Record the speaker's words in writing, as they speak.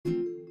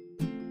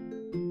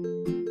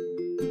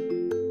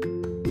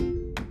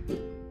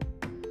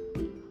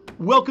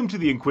Welcome to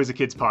the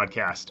Inquisikids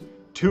podcast.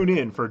 Tune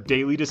in for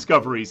daily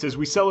discoveries as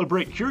we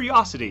celebrate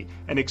curiosity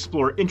and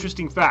explore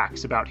interesting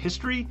facts about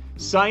history,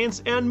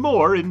 science, and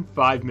more in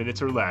 5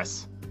 minutes or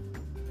less.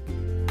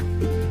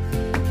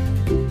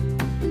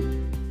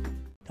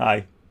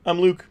 Hi, I'm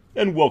Luke,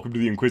 and welcome to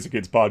the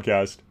Inquisikids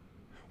podcast.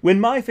 When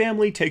my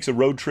family takes a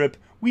road trip,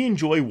 we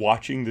enjoy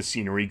watching the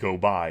scenery go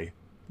by.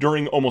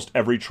 During almost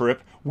every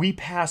trip, we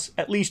pass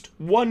at least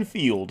one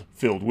field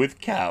filled with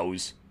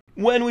cows.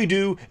 When we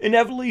do,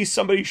 inevitably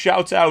somebody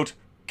shouts out,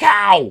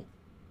 "Cow!"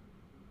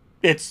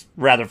 It's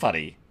rather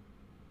funny.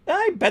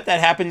 I bet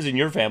that happens in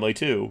your family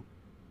too.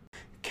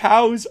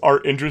 Cows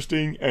are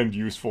interesting and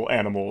useful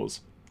animals.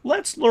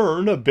 Let's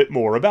learn a bit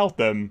more about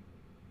them.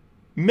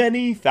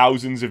 Many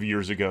thousands of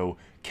years ago,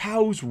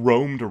 cows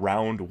roamed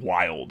around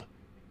wild.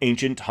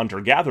 Ancient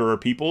hunter-gatherer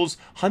peoples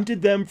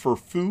hunted them for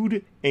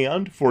food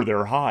and for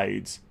their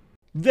hides.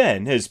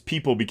 Then, as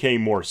people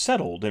became more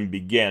settled and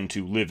began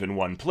to live in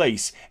one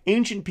place,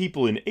 ancient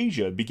people in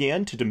Asia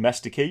began to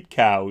domesticate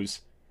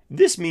cows.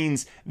 This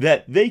means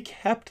that they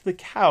kept the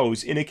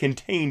cows in a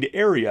contained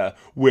area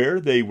where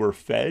they were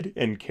fed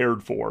and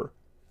cared for.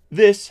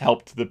 This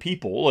helped the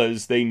people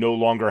as they no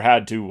longer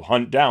had to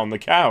hunt down the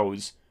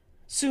cows.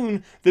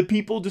 Soon, the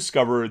people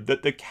discovered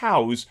that the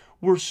cows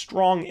were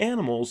strong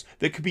animals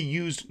that could be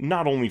used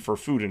not only for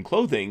food and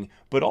clothing,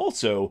 but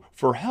also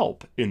for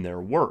help in their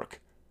work.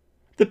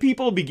 The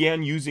people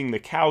began using the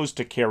cows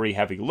to carry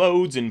heavy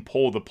loads and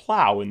pull the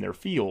plow in their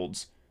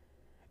fields.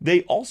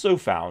 They also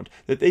found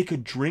that they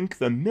could drink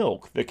the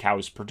milk the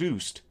cows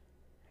produced.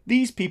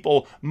 These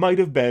people might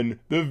have been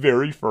the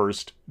very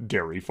first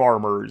dairy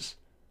farmers.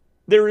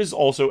 There is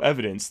also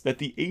evidence that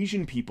the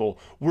Asian people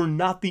were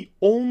not the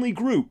only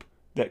group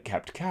that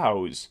kept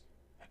cows.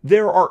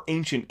 There are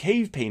ancient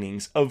cave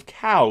paintings of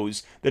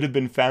cows that have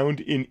been found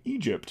in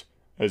Egypt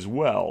as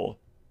well.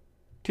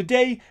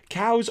 Today,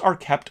 cows are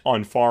kept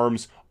on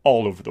farms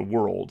all over the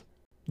world.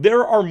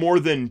 There are more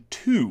than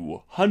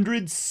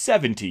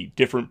 270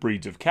 different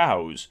breeds of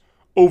cows.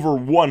 Over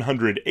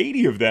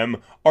 180 of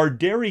them are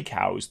dairy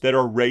cows that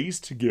are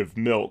raised to give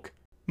milk.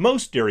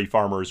 Most dairy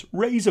farmers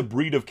raise a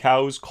breed of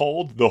cows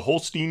called the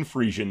Holstein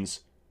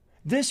Friesians.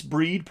 This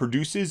breed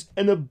produces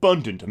an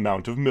abundant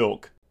amount of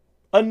milk.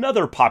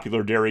 Another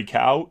popular dairy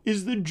cow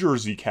is the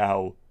Jersey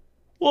cow.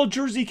 While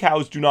Jersey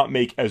cows do not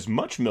make as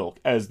much milk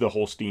as the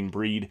Holstein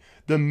breed,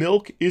 the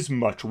milk is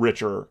much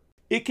richer.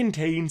 It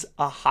contains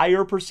a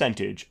higher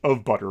percentage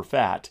of butter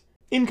fat.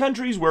 In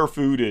countries where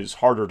food is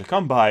harder to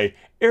come by,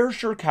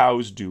 Ayrshire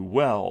cows do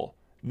well.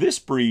 This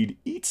breed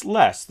eats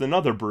less than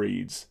other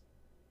breeds.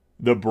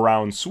 The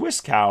brown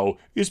Swiss cow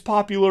is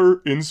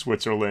popular in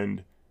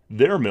Switzerland.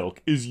 Their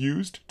milk is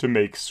used to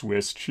make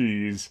Swiss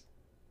cheese.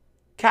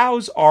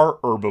 Cows are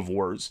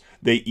herbivores.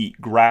 They eat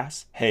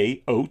grass,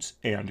 hay, oats,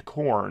 and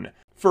corn.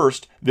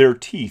 First, their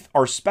teeth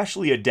are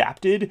specially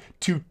adapted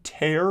to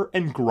tear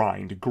and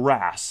grind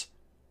grass.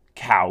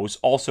 Cows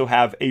also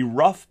have a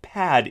rough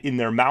pad in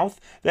their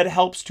mouth that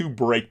helps to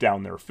break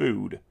down their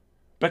food.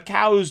 But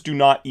cows do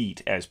not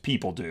eat as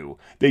people do.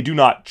 They do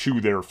not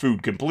chew their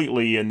food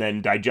completely and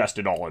then digest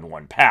it all in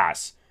one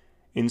pass.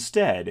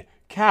 Instead,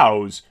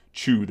 cows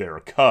chew their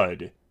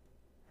cud.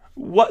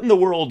 What in the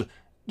world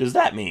does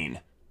that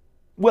mean?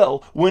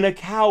 Well, when a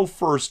cow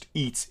first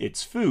eats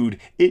its food,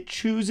 it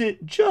chews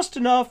it just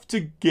enough to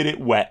get it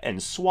wet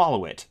and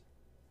swallow it.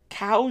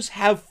 Cows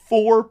have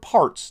 4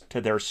 parts to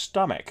their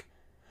stomach.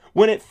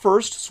 When it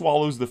first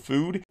swallows the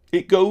food,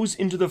 it goes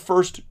into the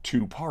first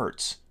 2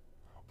 parts.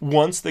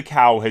 Once the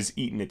cow has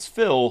eaten its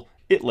fill,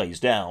 it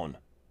lays down.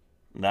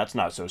 That's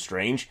not so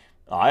strange.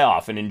 I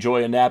often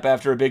enjoy a nap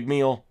after a big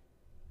meal.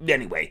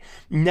 Anyway,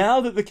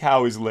 now that the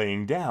cow is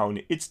laying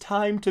down, it's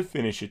time to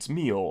finish its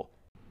meal.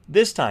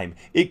 This time,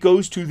 it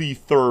goes to the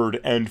 3rd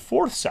and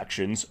 4th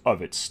sections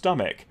of its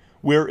stomach,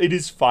 where it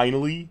is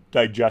finally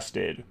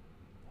digested.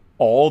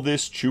 All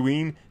this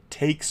chewing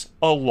takes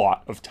a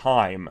lot of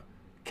time.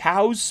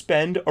 Cows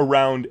spend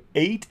around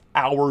 8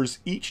 hours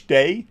each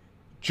day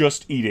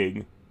just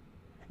eating.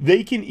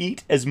 They can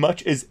eat as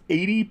much as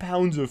 80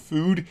 pounds of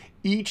food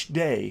each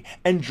day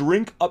and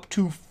drink up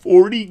to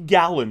 40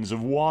 gallons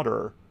of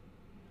water.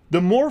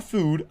 The more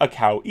food a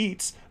cow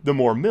eats, the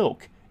more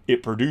milk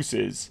it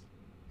produces.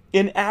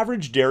 An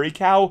average dairy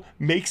cow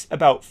makes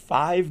about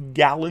 5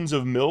 gallons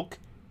of milk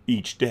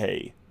each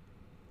day.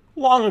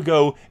 Long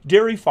ago,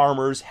 dairy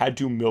farmers had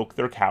to milk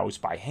their cows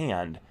by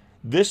hand.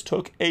 This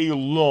took a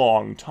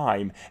long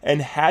time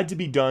and had to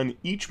be done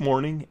each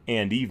morning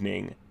and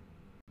evening.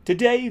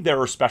 Today, there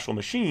are special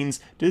machines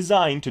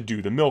designed to do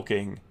the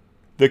milking.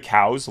 The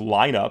cows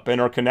line up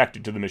and are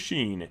connected to the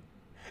machine.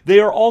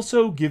 They are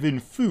also given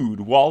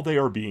food while they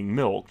are being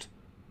milked.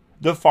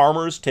 The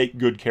farmers take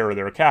good care of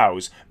their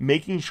cows,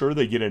 making sure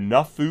they get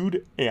enough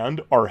food and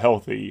are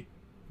healthy.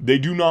 They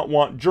do not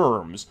want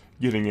germs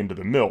getting into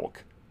the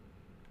milk.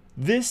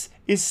 This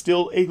is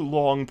still a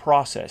long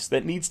process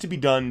that needs to be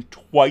done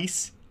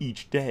twice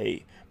each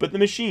day, but the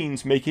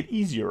machines make it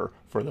easier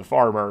for the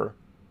farmer.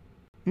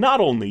 Not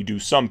only do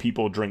some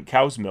people drink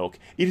cow's milk,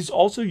 it is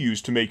also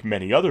used to make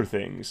many other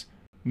things.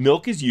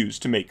 Milk is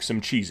used to make some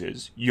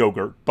cheeses,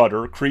 yogurt,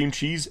 butter, cream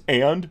cheese,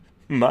 and,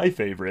 my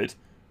favorite,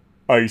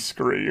 ice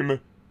cream.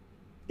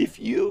 If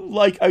you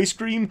like ice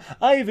cream,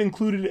 I have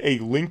included a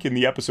link in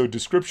the episode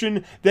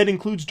description that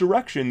includes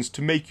directions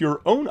to make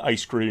your own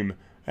ice cream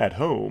at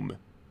home.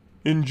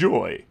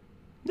 Enjoy,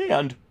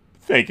 and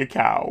thank a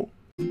cow.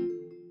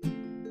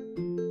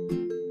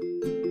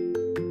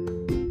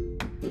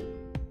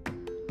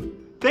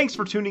 Thanks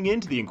for tuning in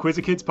to the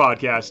Inquisikids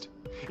podcast.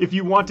 If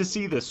you want to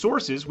see the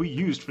sources we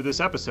used for this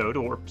episode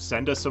or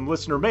send us some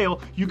listener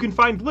mail, you can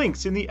find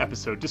links in the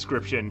episode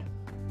description.